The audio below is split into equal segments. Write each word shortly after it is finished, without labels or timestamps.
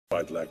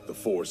I'd lacked the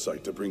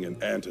foresight to bring an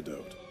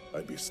antidote,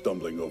 I'd be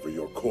stumbling over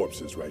your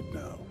corpses right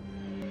now.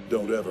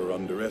 Don't ever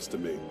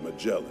underestimate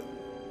Magellan.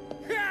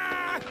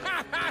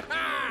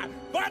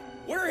 But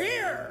we're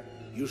here!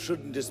 You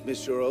shouldn't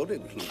dismiss your own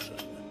inclusion.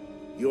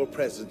 Your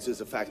presence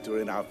is a factor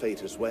in our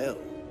fate as well.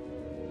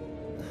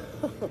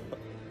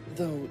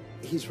 Though,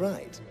 he's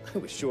right. I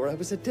was sure I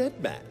was a dead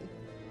man.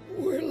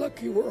 We're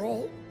lucky we're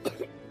all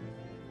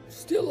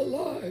still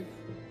alive.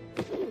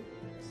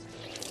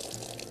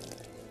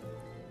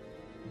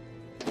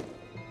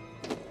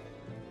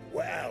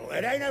 Well,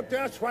 it ain't up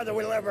to us whether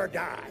we'll ever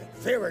die.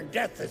 Fearing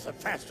death is the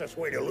fastest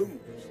way to lose.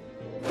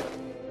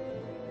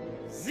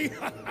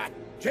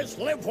 Just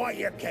live while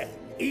you can,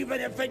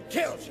 even if it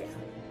kills you.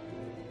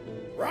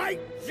 Right?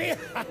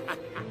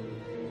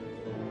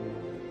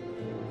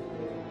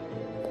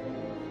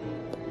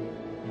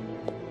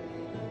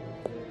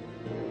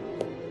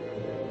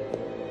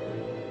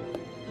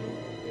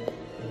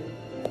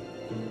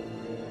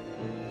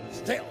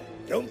 Still,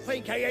 don't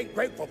think I ain't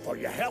grateful for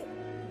your help,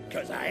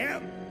 'cause I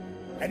am.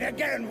 And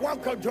again,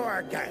 welcome to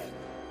our gang.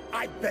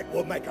 I bet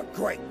we'll make a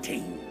great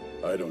team.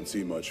 I don't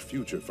see much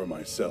future for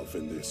myself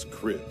in this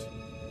crit.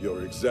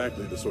 You're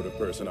exactly the sort of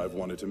person I've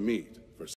wanted to meet.